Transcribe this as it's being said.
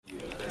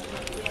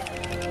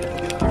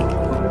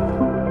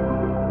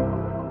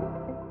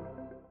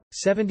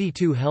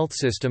72 Health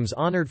Systems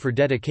Honored for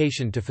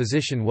Dedication to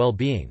Physician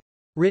Well-Being.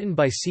 Written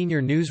by senior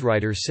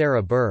newswriter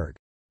Sarah Berg.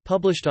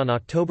 Published on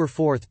October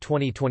 4,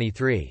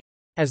 2023.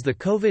 As the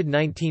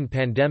COVID-19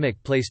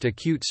 pandemic placed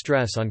acute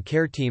stress on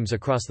care teams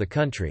across the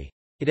country,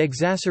 it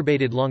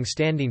exacerbated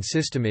long-standing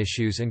system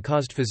issues and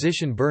caused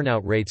physician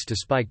burnout rates to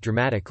spike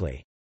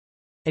dramatically.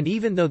 And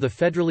even though the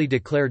federally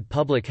declared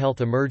public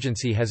health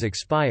emergency has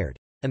expired,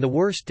 and the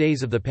worst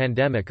days of the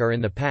pandemic are in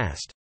the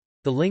past,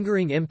 the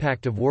lingering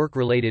impact of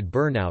work-related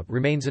burnout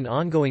remains an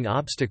ongoing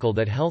obstacle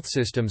that health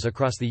systems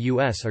across the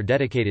U.S. are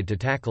dedicated to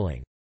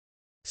tackling.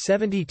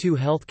 72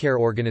 healthcare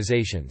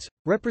organizations,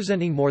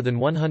 representing more than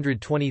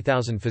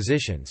 120,000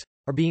 physicians,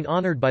 are being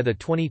honored by the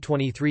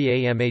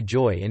 2023 AMA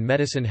Joy in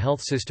Medicine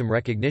Health System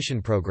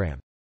Recognition Program.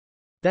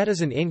 That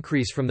is an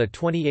increase from the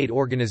 28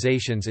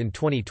 organizations in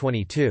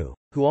 2022,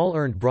 who all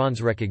earned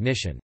bronze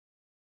recognition.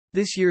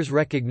 This year's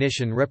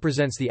recognition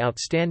represents the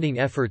outstanding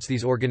efforts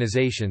these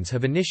organizations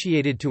have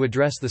initiated to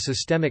address the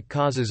systemic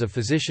causes of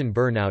physician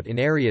burnout in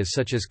areas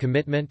such as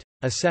commitment,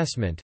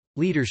 assessment,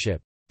 leadership,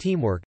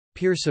 teamwork,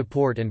 peer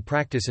support and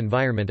practice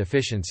environment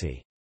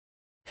efficiency.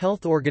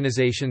 Health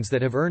organizations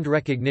that have earned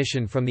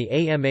recognition from the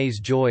AMA's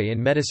Joy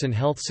in Medicine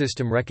Health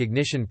System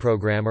Recognition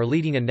Program are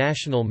leading a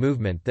national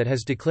movement that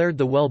has declared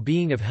the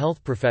well-being of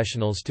health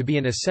professionals to be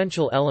an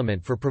essential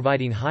element for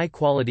providing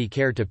high-quality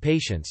care to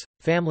patients,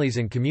 families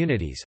and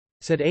communities,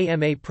 said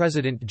AMA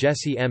President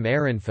Jesse M.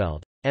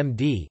 Ehrenfeld,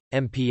 MD,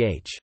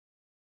 MPH.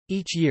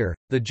 Each year,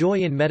 the Joy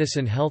in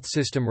Medicine Health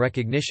System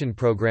Recognition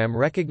Program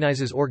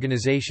recognizes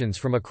organizations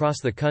from across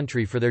the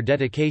country for their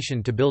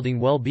dedication to building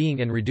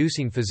well-being and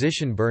reducing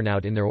physician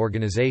burnout in their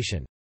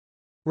organization.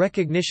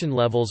 Recognition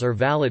levels are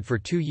valid for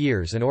 2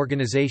 years and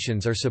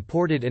organizations are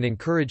supported and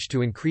encouraged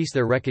to increase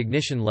their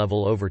recognition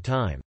level over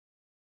time.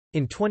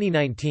 In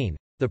 2019,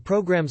 the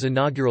program's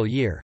inaugural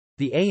year,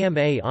 the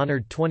AMA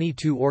honored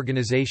 22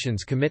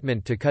 organizations'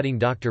 commitment to cutting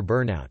doctor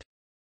burnout.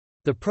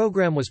 The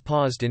program was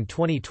paused in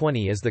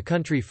 2020 as the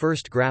country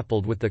first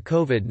grappled with the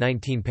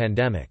COVID-19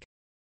 pandemic.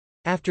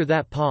 After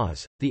that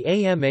pause, the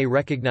AMA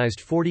recognized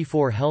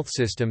 44 health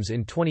systems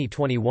in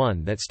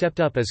 2021 that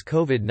stepped up as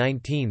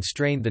COVID-19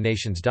 strained the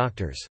nation's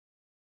doctors.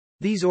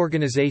 These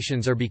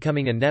organizations are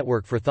becoming a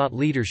network for thought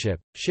leadership,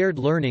 shared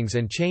learnings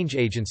and change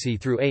agency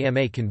through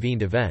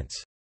AMA-convened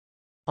events.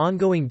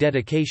 Ongoing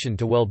dedication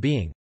to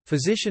well-being.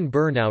 Physician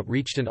burnout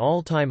reached an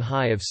all-time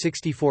high of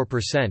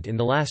 64% in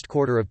the last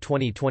quarter of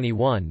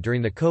 2021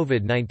 during the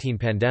COVID-19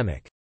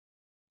 pandemic.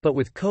 But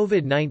with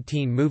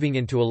COVID-19 moving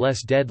into a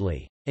less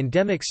deadly,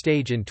 endemic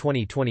stage in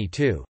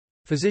 2022,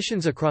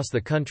 physicians across the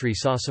country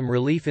saw some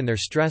relief in their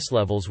stress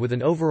levels with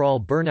an overall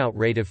burnout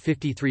rate of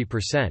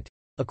 53%,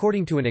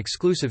 according to an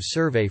exclusive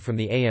survey from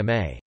the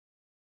AMA.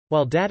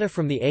 While data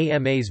from the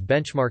AMA's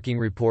benchmarking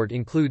report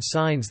include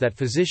signs that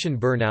physician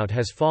burnout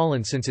has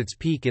fallen since its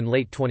peak in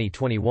late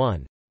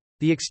 2021,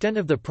 the extent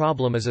of the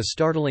problem is a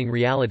startling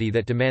reality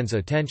that demands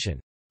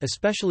attention,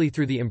 especially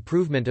through the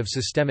improvement of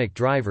systemic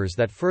drivers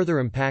that further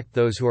impact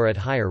those who are at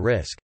higher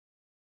risk.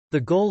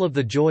 The goal of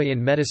the Joy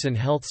in Medicine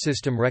Health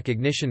System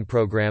Recognition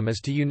Program is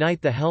to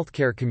unite the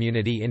healthcare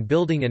community in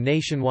building a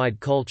nationwide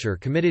culture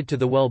committed to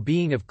the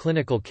well-being of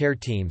clinical care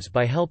teams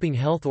by helping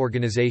health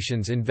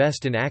organizations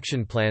invest in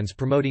action plans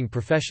promoting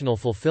professional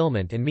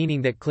fulfillment and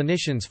meaning that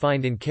clinicians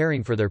find in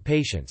caring for their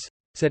patients,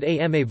 said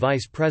AMA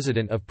Vice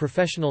President of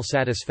Professional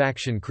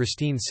Satisfaction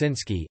Christine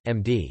Sinsky,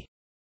 MD.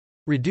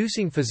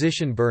 Reducing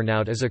physician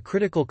burnout is a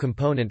critical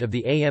component of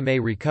the AMA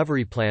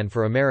Recovery Plan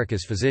for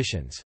America's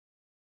physicians.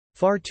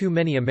 Far too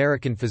many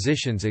American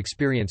physicians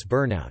experience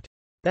burnout.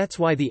 That's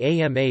why the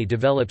AMA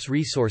develops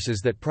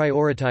resources that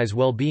prioritize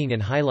well-being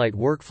and highlight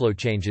workflow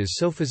changes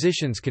so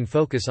physicians can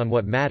focus on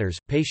what matters,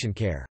 patient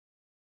care.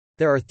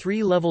 There are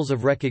 3 levels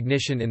of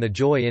recognition in the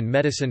Joy in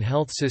Medicine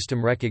Health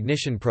System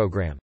Recognition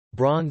Program: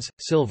 bronze,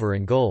 silver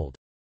and gold.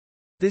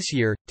 This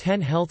year,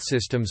 10 health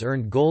systems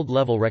earned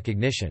gold-level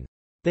recognition.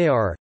 They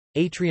are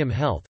Atrium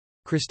Health,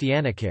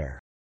 ChristianaCare,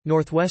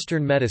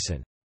 Northwestern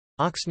Medicine,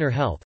 Ochsner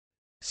Health,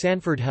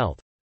 Sanford Health,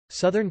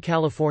 Southern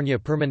California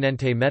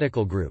Permanente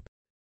Medical Group,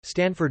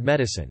 Stanford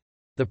Medicine,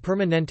 the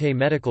Permanente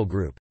Medical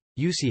Group,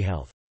 UC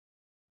Health,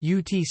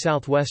 UT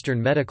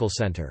Southwestern Medical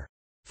Center.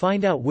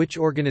 Find out which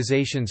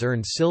organizations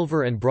earned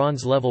silver and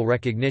bronze level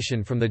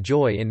recognition from the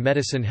Joy in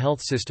Medicine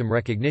Health System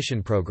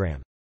Recognition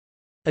Program.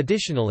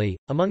 Additionally,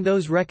 among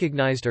those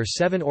recognized are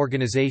 7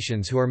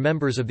 organizations who are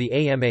members of the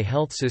AMA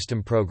Health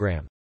System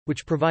Program,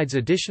 which provides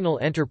additional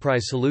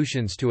enterprise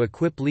solutions to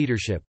equip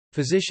leadership,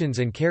 physicians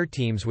and care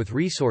teams with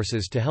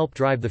resources to help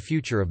drive the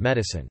future of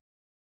medicine.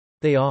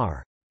 They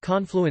are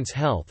Confluence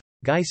Health,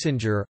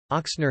 Geisinger,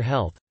 Ochsner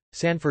Health,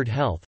 Sanford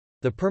Health,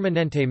 the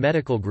Permanente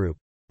Medical Group,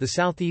 the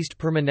Southeast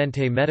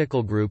Permanente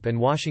Medical Group and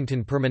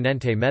Washington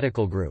Permanente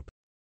Medical Group.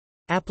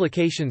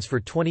 Applications for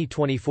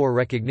 2024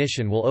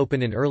 recognition will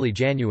open in early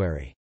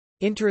January.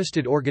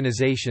 Interested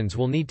organizations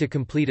will need to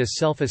complete a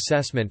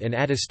self-assessment and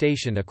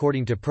attestation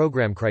according to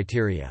program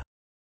criteria.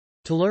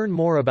 To learn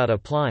more about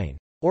applying,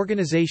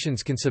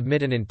 organizations can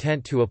submit an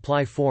intent to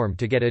apply form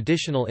to get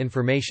additional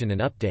information and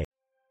updates.